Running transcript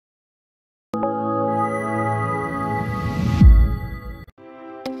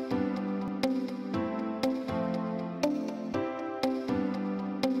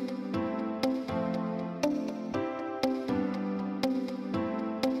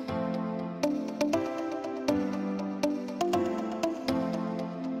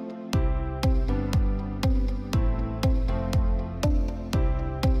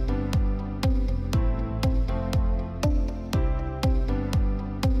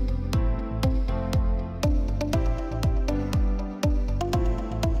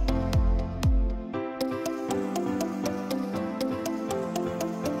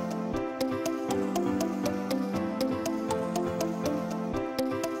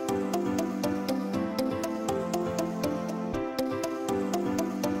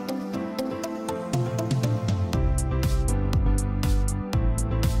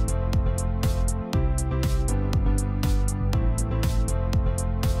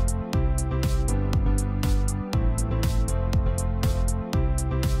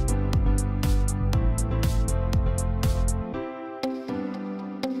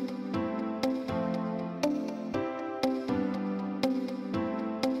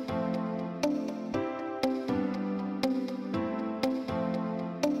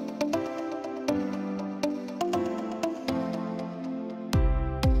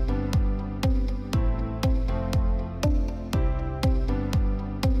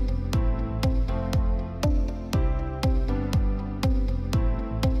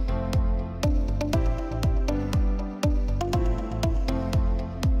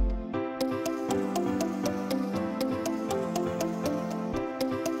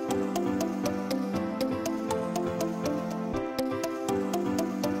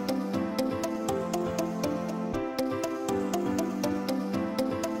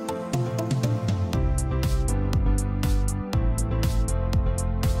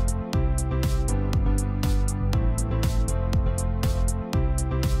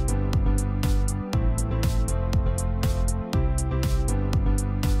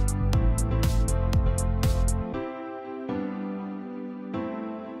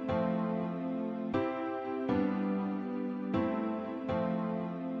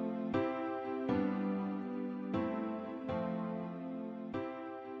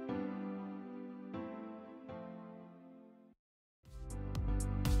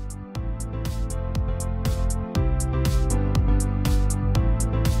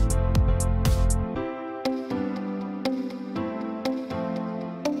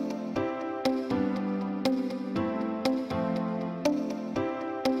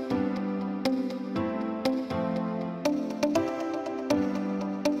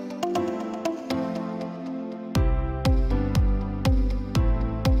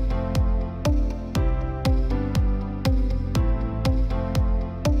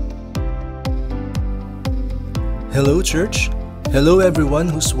Hello, church. Hello, everyone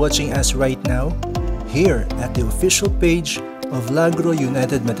who's watching us right now, here at the official page of Lagro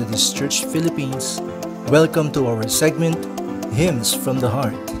United Methodist Church Philippines. Welcome to our segment, Hymns from the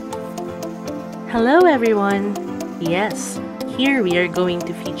Heart. Hello, everyone. Yes, here we are going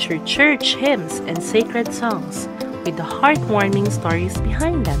to feature church hymns and sacred songs with the heartwarming stories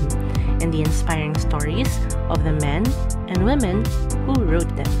behind them and the inspiring stories of the men and women who wrote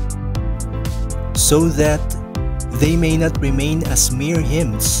them. So that they may not remain as mere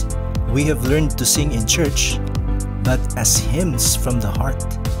hymns we have learned to sing in church, but as hymns from the heart.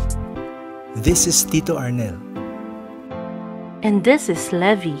 This is Tito Arnel. And this is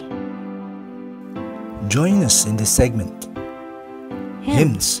Levi. Join us in this segment,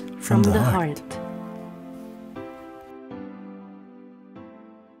 Hymns from the Heart.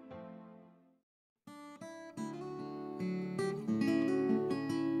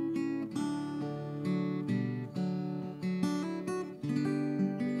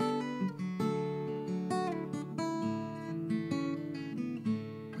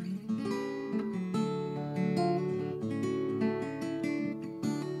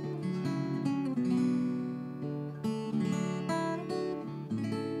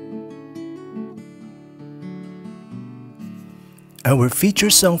 Our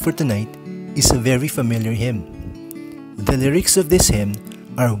feature song for tonight is a very familiar hymn. The lyrics of this hymn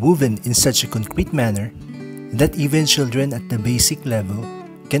are woven in such a concrete manner that even children at the basic level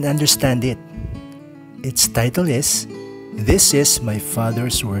can understand it. Its title is, This is My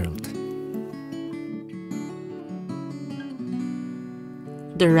Father's World.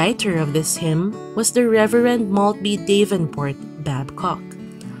 The writer of this hymn was the Reverend Maltby Davenport Babcock,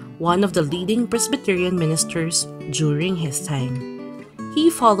 one of the leading Presbyterian ministers during his time. He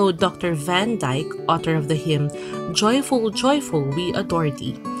followed Dr. Van Dyke, author of the hymn Joyful, Joyful, We Adore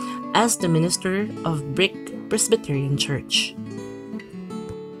Thee, as the minister of Brick Presbyterian Church.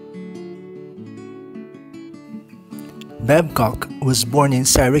 Babcock was born in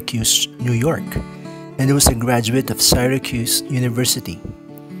Syracuse, New York, and was a graduate of Syracuse University.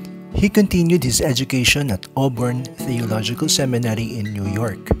 He continued his education at Auburn Theological Seminary in New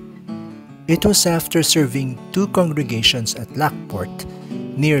York. It was after serving two congregations at Lockport,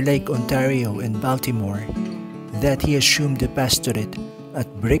 near Lake Ontario in Baltimore, that he assumed the pastorate at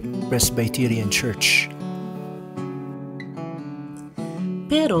Brick Presbyterian Church.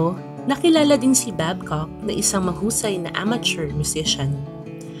 Pero, nakilala din si Babcock na isang mahusay na amateur musician.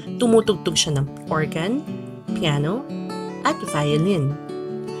 Tumutugtog siya ng organ, piano, at violin.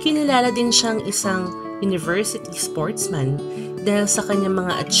 Kinilala din siyang isang university sportsman dahil sa kanyang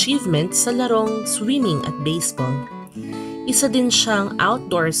mga achievements sa larong swimming at baseball. Isa din siyang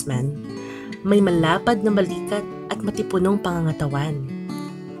outdoorsman, may malapad na balikat at matipunong pangangatawan.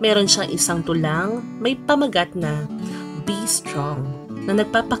 Meron siyang isang tulang, may pamagat na Be Strong na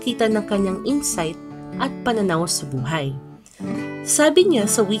nagpapakita ng kanyang insight at pananaw sa buhay. Sabi niya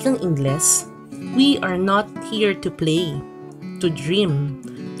sa wikang Ingles, We are not here to play, to dream,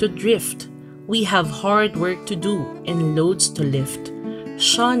 to drift. We have hard work to do and loads to lift.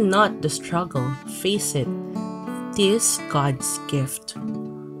 Shun not the struggle, face it. 'Tis God's gift.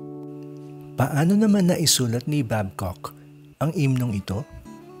 Paano naman naisulat ni Babcock ang himnong ito?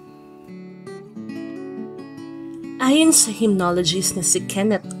 Ayon sa hymnologist na si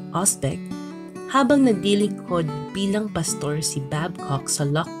Kenneth Osbeck, habang naglilingkod bilang pastor si Babcock sa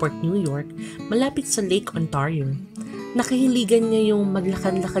Lockport, New York, malapit sa Lake Ontario, nakahiligan niya yung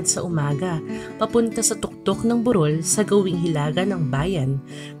maglakad-lakad sa umaga papunta sa tuktok ng burol sa gawing hilaga ng bayan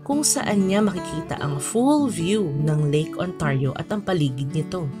kung saan niya makikita ang full view ng Lake Ontario at ang paligid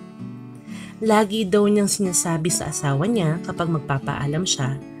nito. Lagi daw niyang sinasabi sa asawa niya kapag magpapaalam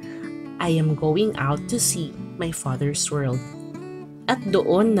siya, I am going out to see my father's world. At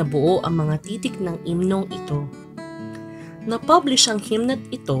doon nabuo ang mga titik ng himnong ito. Na-publish ang hymn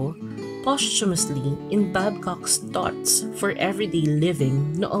ito posthumously in Babcock's Thoughts for Everyday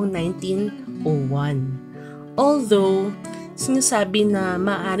Living noong 1901. Although, sinasabi na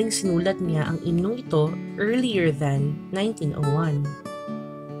maaaring sinulat niya ang himnong ito earlier than 1901.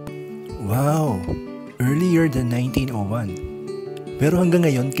 Wow! Earlier than 1901. Pero hanggang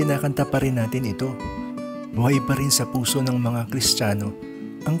ngayon, kinakanta pa rin natin ito. Buhay pa rin sa puso ng mga Kristiyano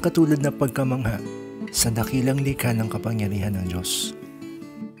ang katulad na pagkamangha sa dakilang likha ng kapangyarihan ng Diyos.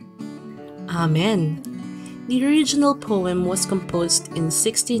 Amen. The original poem was composed in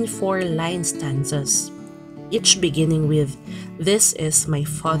 16 four-line stanzas, each beginning with, This is my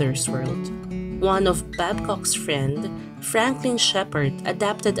Father's World. One of Babcock's friend, Franklin Shepard,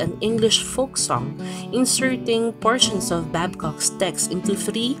 adapted an English folk song, inserting portions of Babcock's text into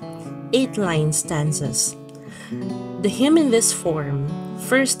 3 8-line stanzas. The hymn in this form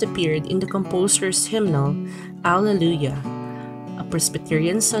first appeared in the composer's hymnal Alleluia, a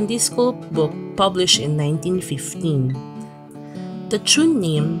Presbyterian Sunday school book published in 1915. The tune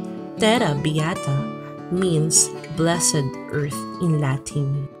name Terra Beata means blessed earth in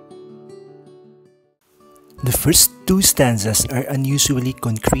Latin. The first two stanzas are unusually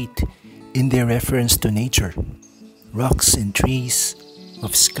concrete in their reference to nature, rocks and trees,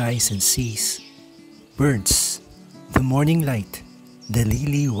 of skies and seas, birds, the morning light, the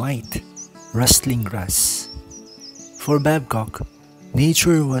lily white, rustling grass. For Babcock,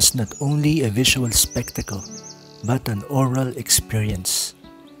 nature was not only a visual spectacle, but an oral experience.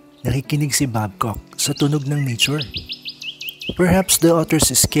 Nakikinig si Babcock sa tunog ng nature. Perhaps the author's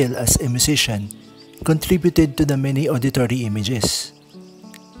skill as a musician contributed to the many auditory images,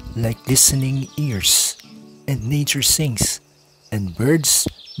 like listening ears, and nature sings, and birds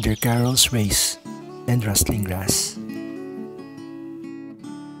their carols raise, and rustling grass.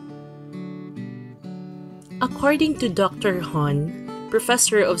 According to Dr. Hahn,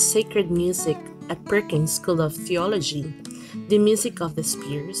 professor of sacred music at Perkins School of Theology, the music of the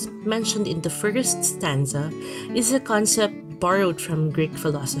spheres, mentioned in the first stanza, is a concept borrowed from Greek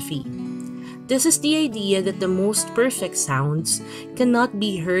philosophy. This is the idea that the most perfect sounds cannot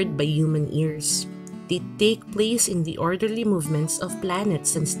be heard by human ears. They take place in the orderly movements of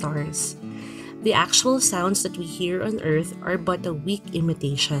planets and stars. The actual sounds that we hear on Earth are but a weak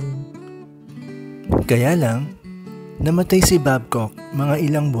imitation. Kaya lang, namatay si Babcock mga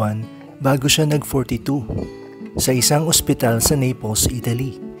ilang buwan bago siya nag-42 sa isang ospital sa Naples,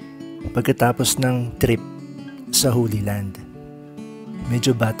 Italy, pagkatapos ng trip sa Holy Land.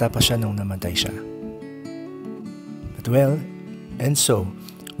 Medyo bata pa siya nung namatay siya. But well, and so,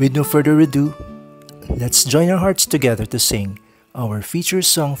 with no further ado, let's join our hearts together to sing our feature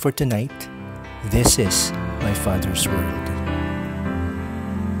song for tonight. This is My Father's World.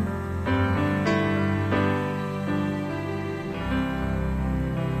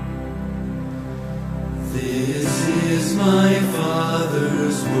 This is my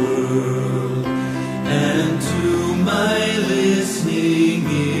Father's world, and to my listening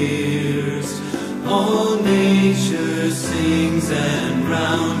ears all nature sings, and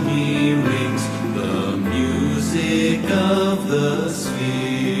round me rings the music of the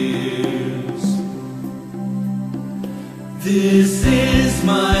spheres. This is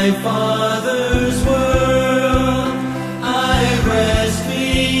my Father's world, I rest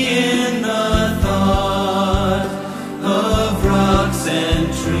me in the thought of rocks and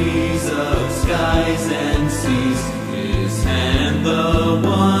trees, of skies and seas, His hand the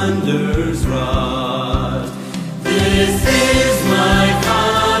wonders wrought. This is my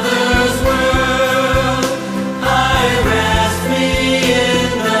Father's world, I rest me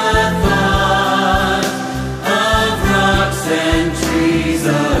in the thought of rocks and trees,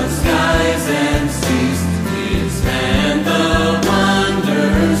 of skies and seas, His hand the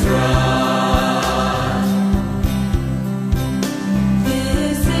wonders wrought.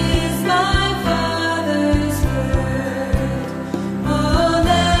 This is my Father's word. Oh,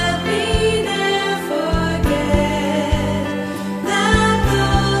 let me never forget that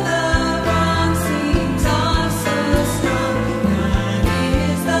though the wrong seems on so strong, God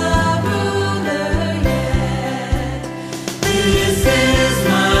is the ruler yet. This is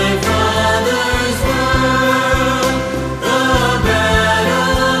my Father's world, the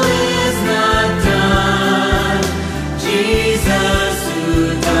battle is not done. Jesus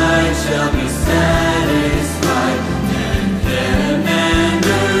who died shall be satisfied, and heaven and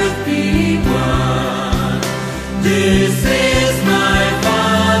earth be one. This is my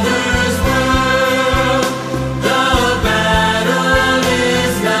Father's world, the battle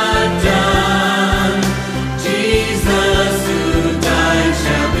is not done. Jesus who died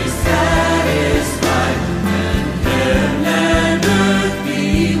shall be satisfied, and heaven and earth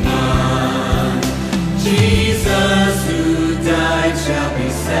be one. Jesus who died shall be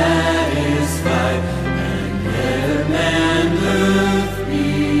satisfied, and heaven and earth be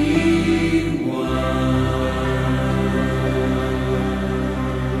one.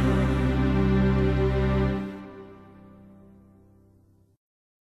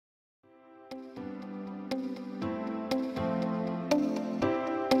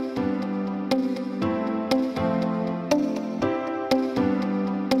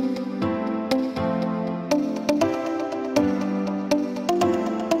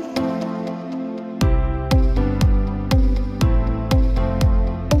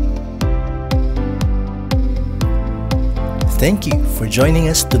 Thank you for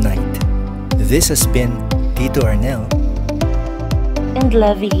joining us tonight. This has been Tito Arnel. And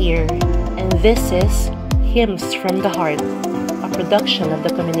Levy here, and this is Hymns from the Heart, a production of the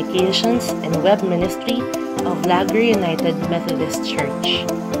Communications and Web Ministry of Lagur United Methodist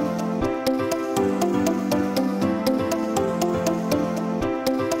Church.